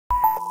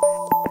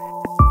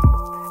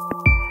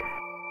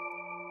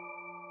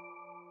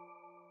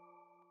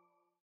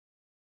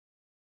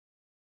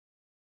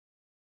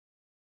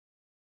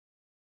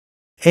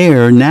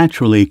Air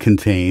naturally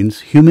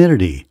contains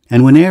humidity,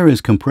 and when air is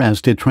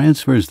compressed, it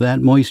transfers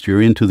that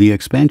moisture into the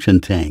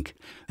expansion tank.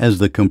 As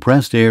the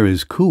compressed air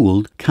is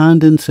cooled,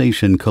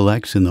 condensation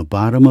collects in the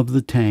bottom of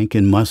the tank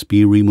and must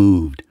be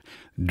removed.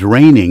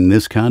 Draining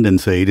this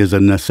condensate is a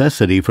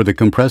necessity for the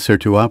compressor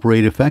to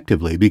operate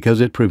effectively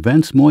because it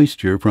prevents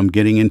moisture from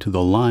getting into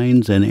the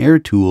lines and air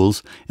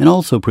tools and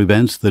also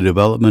prevents the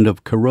development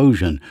of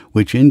corrosion,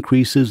 which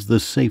increases the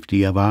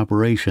safety of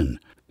operation.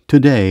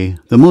 Today,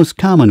 the most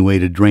common way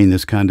to drain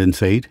this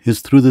condensate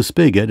is through the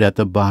spigot at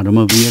the bottom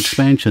of the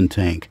expansion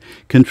tank,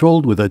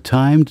 controlled with a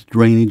timed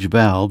drainage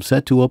valve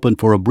set to open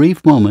for a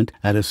brief moment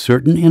at a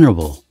certain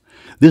interval.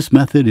 This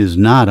method is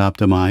not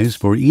optimized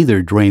for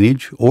either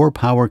drainage or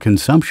power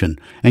consumption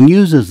and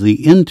uses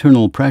the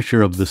internal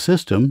pressure of the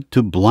system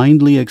to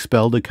blindly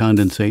expel the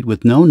condensate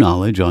with no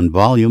knowledge on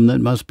volume that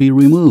must be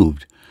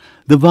removed.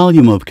 The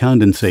volume of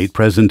condensate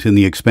present in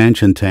the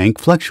expansion tank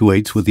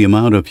fluctuates with the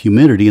amount of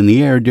humidity in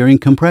the air during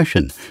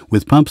compression,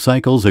 with pump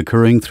cycles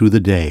occurring through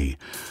the day.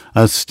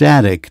 A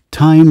static,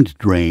 timed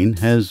drain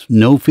has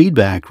no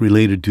feedback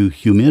related to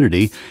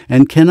humidity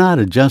and cannot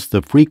adjust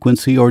the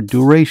frequency or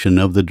duration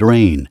of the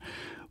drain.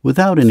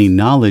 Without any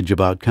knowledge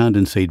about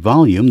condensate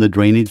volume, the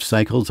drainage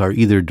cycles are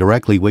either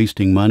directly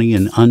wasting money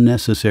and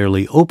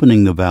unnecessarily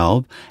opening the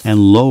valve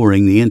and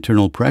lowering the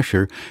internal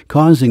pressure,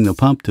 causing the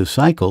pump to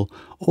cycle,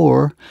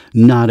 or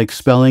not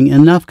expelling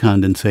enough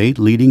condensate,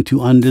 leading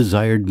to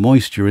undesired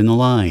moisture in the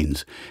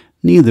lines.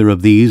 Neither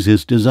of these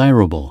is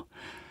desirable.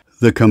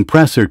 The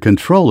compressor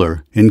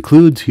controller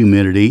includes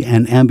humidity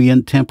and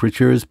ambient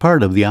temperature as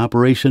part of the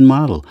operation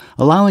model,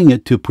 allowing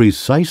it to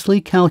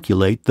precisely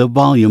calculate the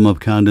volume of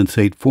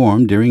condensate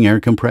formed during air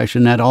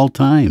compression at all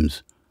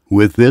times.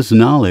 With this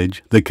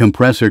knowledge, the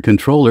compressor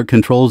controller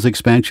controls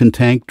expansion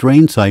tank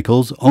drain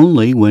cycles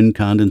only when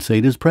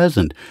condensate is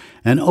present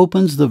and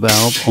opens the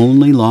valve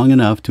only long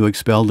enough to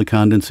expel the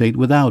condensate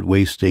without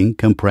wasting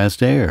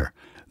compressed air.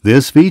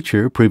 This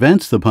feature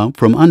prevents the pump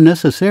from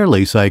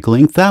unnecessarily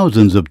cycling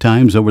thousands of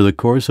times over the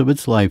course of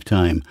its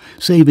lifetime,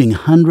 saving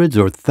hundreds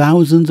or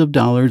thousands of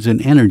dollars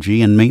in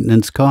energy and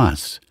maintenance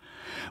costs.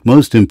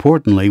 Most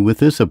importantly, with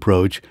this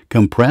approach,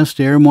 compressed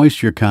air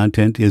moisture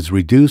content is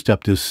reduced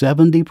up to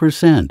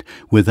 70%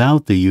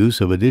 without the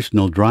use of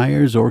additional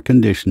dryers or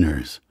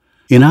conditioners.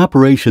 In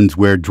operations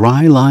where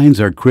dry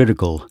lines are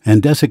critical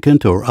and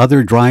desiccant or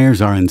other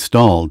dryers are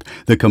installed,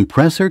 the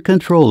compressor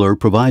controller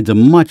provides a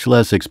much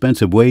less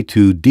expensive way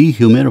to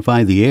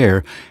dehumidify the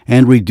air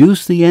and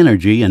reduce the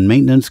energy and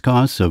maintenance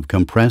costs of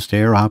compressed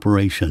air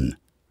operation.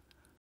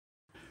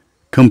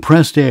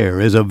 Compressed air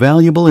is a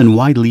valuable and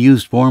widely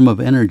used form of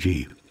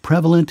energy,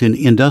 prevalent in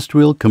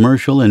industrial,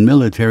 commercial, and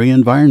military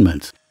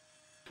environments.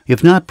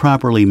 If not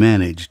properly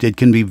managed, it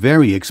can be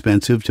very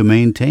expensive to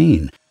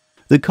maintain.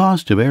 The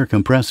cost of air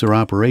compressor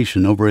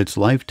operation over its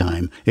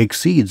lifetime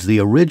exceeds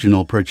the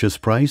original purchase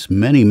price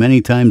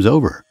many times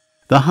over.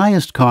 The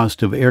highest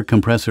cost of air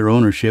compressor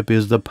ownership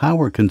is the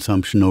power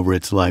consumption over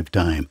its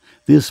lifetime.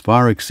 This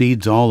far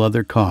exceeds all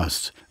other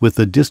costs, with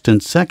the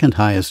distant second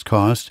highest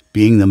cost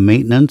being the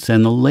maintenance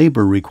and the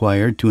labor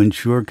required to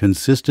ensure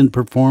consistent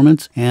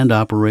performance and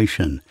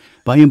operation.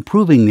 By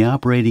improving the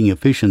operating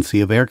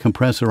efficiency of air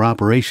compressor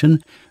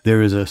operation,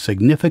 there is a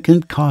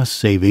significant cost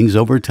savings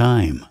over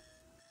time.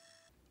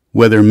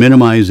 Whether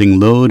minimizing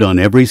load on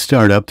every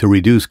startup to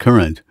reduce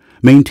current,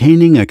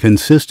 maintaining a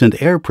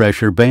consistent air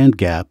pressure band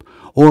gap,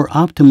 or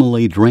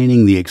optimally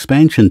draining the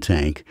expansion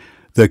tank,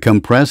 the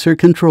compressor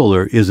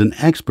controller is an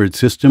expert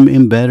system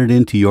embedded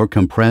into your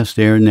compressed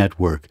air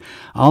network,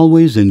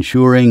 always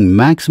ensuring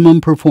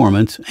maximum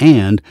performance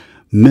and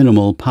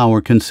minimal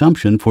power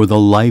consumption for the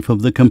life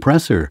of the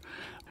compressor.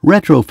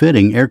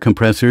 Retrofitting air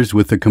compressors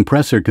with the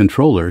compressor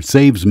controller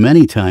saves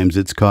many times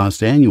its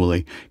cost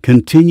annually,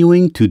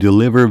 continuing to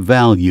deliver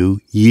value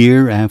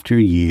year after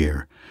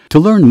year. To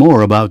learn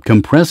more about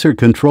compressor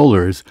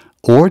controllers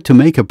or to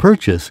make a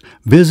purchase,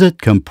 visit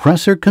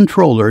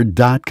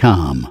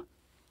CompressorController.com.